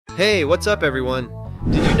Hey, what's up everyone?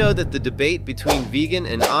 Did you know that the debate between vegan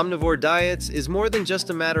and omnivore diets is more than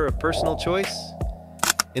just a matter of personal choice?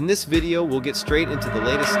 In this video, we'll get straight into the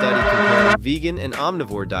latest study comparing vegan and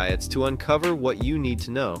omnivore diets to uncover what you need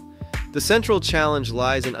to know. The central challenge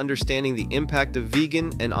lies in understanding the impact of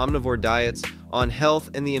vegan and omnivore diets on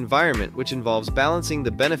health and the environment, which involves balancing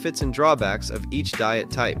the benefits and drawbacks of each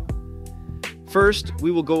diet type. First,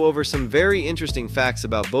 we will go over some very interesting facts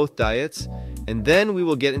about both diets, and then we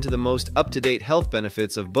will get into the most up-to-date health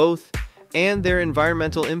benefits of both and their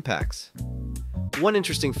environmental impacts. One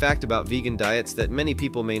interesting fact about vegan diets that many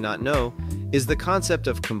people may not know is the concept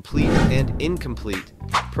of complete and incomplete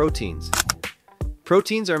proteins.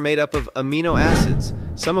 Proteins are made up of amino acids,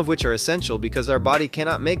 some of which are essential because our body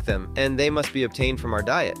cannot make them and they must be obtained from our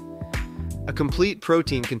diet. A complete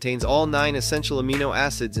protein contains all 9 essential amino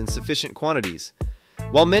acids in sufficient quantities.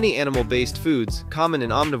 While many animal-based foods, common in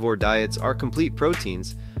omnivore diets, are complete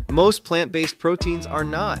proteins, most plant-based proteins are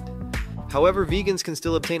not. However, vegans can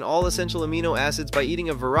still obtain all essential amino acids by eating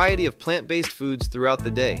a variety of plant-based foods throughout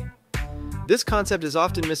the day. This concept is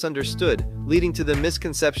often misunderstood, leading to the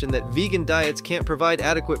misconception that vegan diets can't provide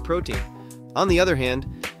adequate protein. On the other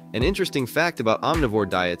hand, an interesting fact about omnivore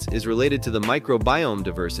diets is related to the microbiome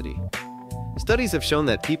diversity. Studies have shown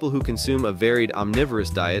that people who consume a varied omnivorous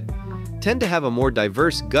diet tend to have a more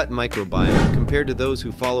diverse gut microbiome compared to those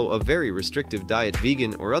who follow a very restrictive diet,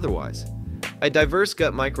 vegan or otherwise. A diverse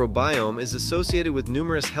gut microbiome is associated with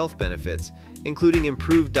numerous health benefits, including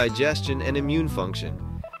improved digestion and immune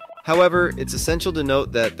function. However, it's essential to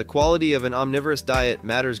note that the quality of an omnivorous diet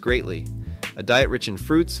matters greatly. A diet rich in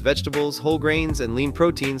fruits, vegetables, whole grains, and lean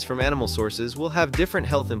proteins from animal sources will have different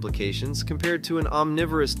health implications compared to an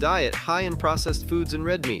omnivorous diet high in processed foods and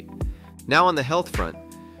red meat. Now on the health front,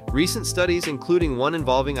 recent studies, including one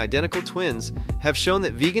involving identical twins, have shown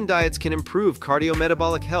that vegan diets can improve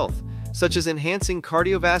cardiometabolic health, such as enhancing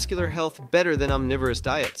cardiovascular health better than omnivorous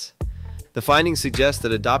diets. The findings suggest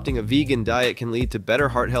that adopting a vegan diet can lead to better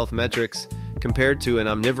heart health metrics compared to an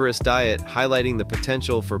omnivorous diet, highlighting the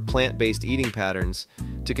potential for plant-based eating patterns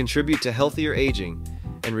to contribute to healthier aging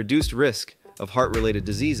and reduced risk of heart-related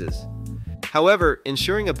diseases. However,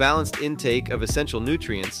 ensuring a balanced intake of essential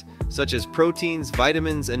nutrients, such as proteins,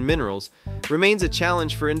 vitamins, and minerals, remains a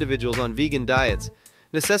challenge for individuals on vegan diets,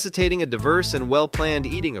 necessitating a diverse and well-planned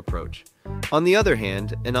eating approach. On the other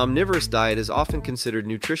hand, an omnivorous diet is often considered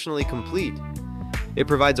nutritionally complete. It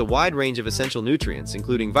provides a wide range of essential nutrients,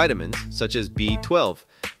 including vitamins, such as B12,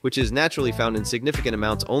 which is naturally found in significant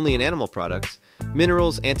amounts only in animal products,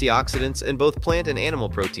 minerals, antioxidants, and both plant and animal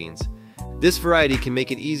proteins. This variety can make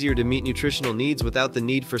it easier to meet nutritional needs without the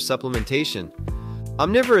need for supplementation.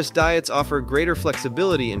 Omnivorous diets offer greater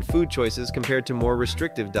flexibility in food choices compared to more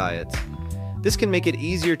restrictive diets. This can make it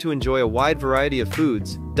easier to enjoy a wide variety of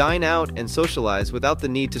foods, dine out, and socialize without the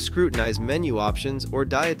need to scrutinize menu options or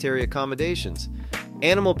dietary accommodations.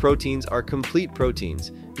 Animal proteins are complete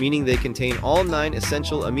proteins, meaning they contain all 9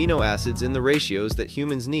 essential amino acids in the ratios that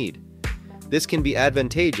humans need. This can be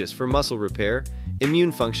advantageous for muscle repair,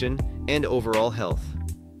 immune function, and overall health.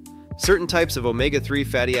 Certain types of omega-3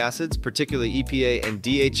 fatty acids, particularly EPA and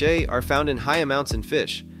DHA, are found in high amounts in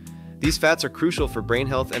fish. These fats are crucial for brain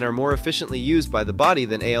health and are more efficiently used by the body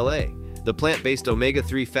than ALA, the plant-based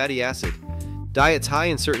omega-3 fatty acid. Diets high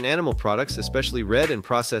in certain animal products, especially red and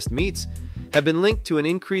processed meats, have been linked to an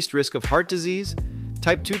increased risk of heart disease,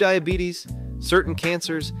 type 2 diabetes, certain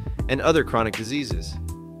cancers, and other chronic diseases.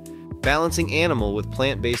 Balancing animal with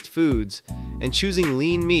plant-based foods and choosing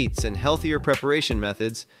lean meats and healthier preparation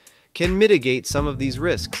methods can mitigate some of these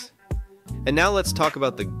risks. And now let's talk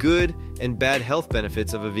about the good and bad health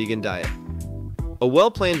benefits of a vegan diet. A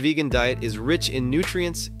well-planned vegan diet is rich in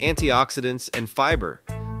nutrients, antioxidants, and fiber,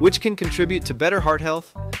 which can contribute to better heart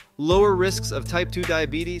health, lower risks of type 2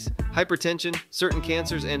 diabetes, hypertension, certain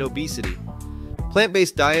cancers, and obesity.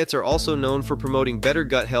 Plant-based diets are also known for promoting better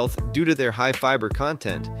gut health due to their high fiber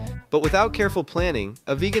content, but without careful planning,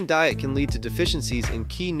 a vegan diet can lead to deficiencies in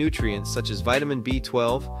key nutrients such as vitamin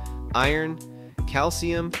B12, iron,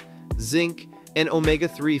 calcium, zinc, and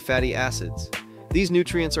omega-3 fatty acids. These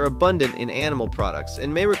nutrients are abundant in animal products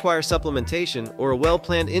and may require supplementation or a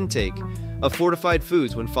well-planned intake of fortified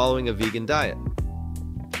foods when following a vegan diet.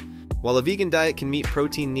 While a vegan diet can meet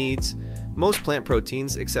protein needs, most plant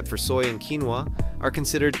proteins, except for soy and quinoa, are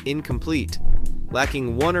considered incomplete,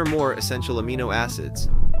 lacking one or more essential amino acids.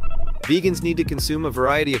 Vegans need to consume a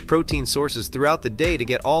variety of protein sources throughout the day to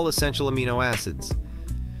get all essential amino acids.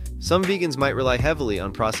 Some vegans might rely heavily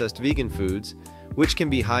on processed vegan foods, which can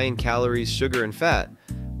be high in calories, sugar, and fat,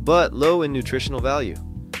 but low in nutritional value.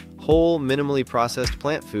 Whole, minimally processed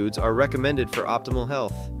plant foods are recommended for optimal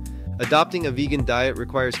health. Adopting a vegan diet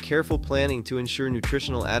requires careful planning to ensure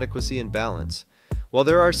nutritional adequacy and balance. While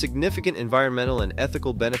there are significant environmental and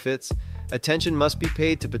ethical benefits, attention must be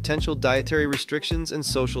paid to potential dietary restrictions and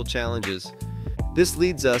social challenges. This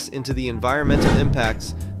leads us into the environmental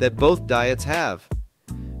impacts that both diets have.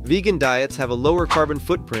 Vegan diets have a lower carbon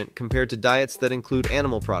footprint compared to diets that include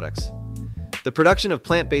animal products. The production of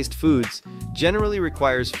plant-based foods generally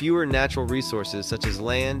requires fewer natural resources such as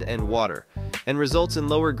land and water, and results in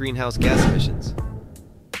lower greenhouse gas emissions.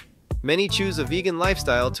 Many choose a vegan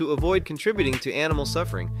lifestyle to avoid contributing to animal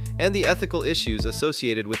suffering and the ethical issues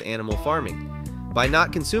associated with animal farming. By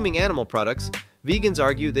not consuming animal products, vegans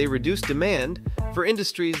argue they reduce demand for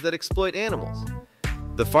industries that exploit animals.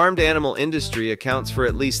 The farmed animal industry accounts for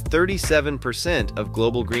at least 37% of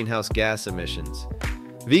global greenhouse gas emissions.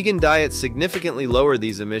 Vegan diets significantly lower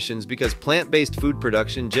these emissions because plant-based food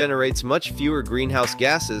production generates much fewer greenhouse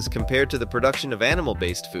gases compared to the production of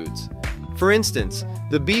animal-based foods. For instance,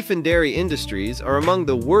 the beef and dairy industries are among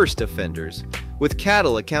the worst offenders, with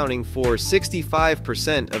cattle accounting for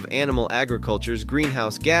 65% of animal agriculture's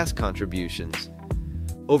greenhouse gas contributions.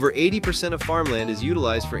 Over 80% of farmland is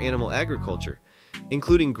utilized for animal agriculture,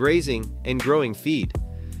 including grazing and growing feed.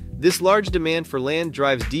 This large demand for land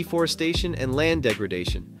drives deforestation and land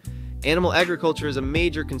degradation. Animal agriculture is a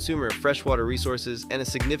major consumer of freshwater resources and a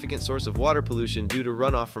significant source of water pollution due to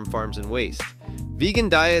runoff from farms and waste. Vegan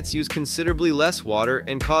diets use considerably less water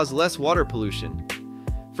and cause less water pollution.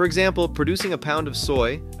 For example, producing a pound of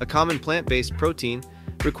soy, a common plant-based protein,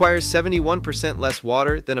 requires 71% less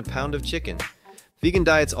water than a pound of chicken. Vegan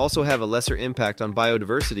diets also have a lesser impact on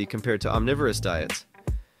biodiversity compared to omnivorous diets.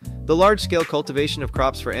 The large-scale cultivation of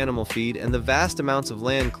crops for animal feed and the vast amounts of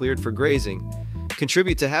land cleared for grazing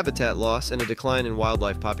contribute to habitat loss and a decline in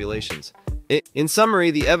wildlife populations. In summary,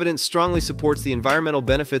 the evidence strongly supports the environmental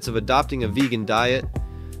benefits of adopting a vegan diet,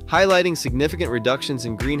 highlighting significant reductions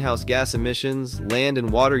in greenhouse gas emissions, land and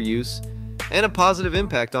water use, and a positive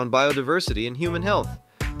impact on biodiversity and human health.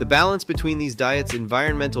 The balance between these diets'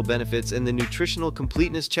 environmental benefits and the nutritional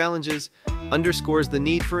completeness challenges underscores the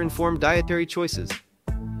need for informed dietary choices.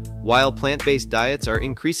 While plant-based diets are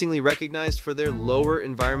increasingly recognized for their lower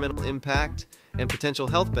environmental impact and potential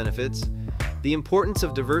health benefits, the importance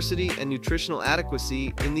of diversity and nutritional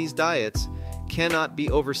adequacy in these diets cannot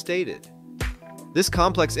be overstated. This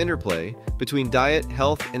complex interplay between diet,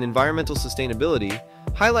 health, and environmental sustainability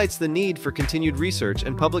highlights the need for continued research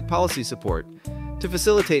and public policy support to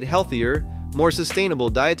facilitate healthier, more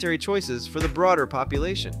sustainable dietary choices for the broader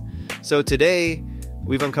population. So today,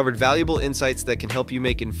 we've uncovered valuable insights that can help you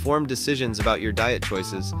make informed decisions about your diet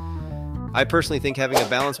choices. I personally think having a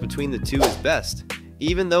balance between the two is best.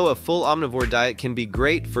 Even though a full omnivore diet can be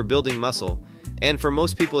great for building muscle, and for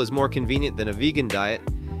most people is more convenient than a vegan diet,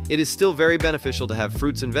 it is still very beneficial to have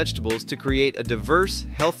fruits and vegetables to create a diverse,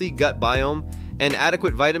 healthy gut biome and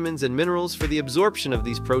adequate vitamins and minerals for the absorption of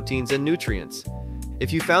these proteins and nutrients.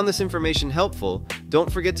 If you found this information helpful,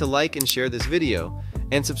 don't forget to like and share this video,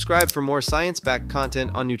 and subscribe for more science-backed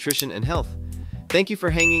content on nutrition and health. Thank you for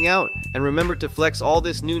hanging out, and remember to flex all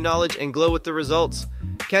this new knowledge and glow with the results.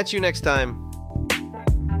 Catch you next time.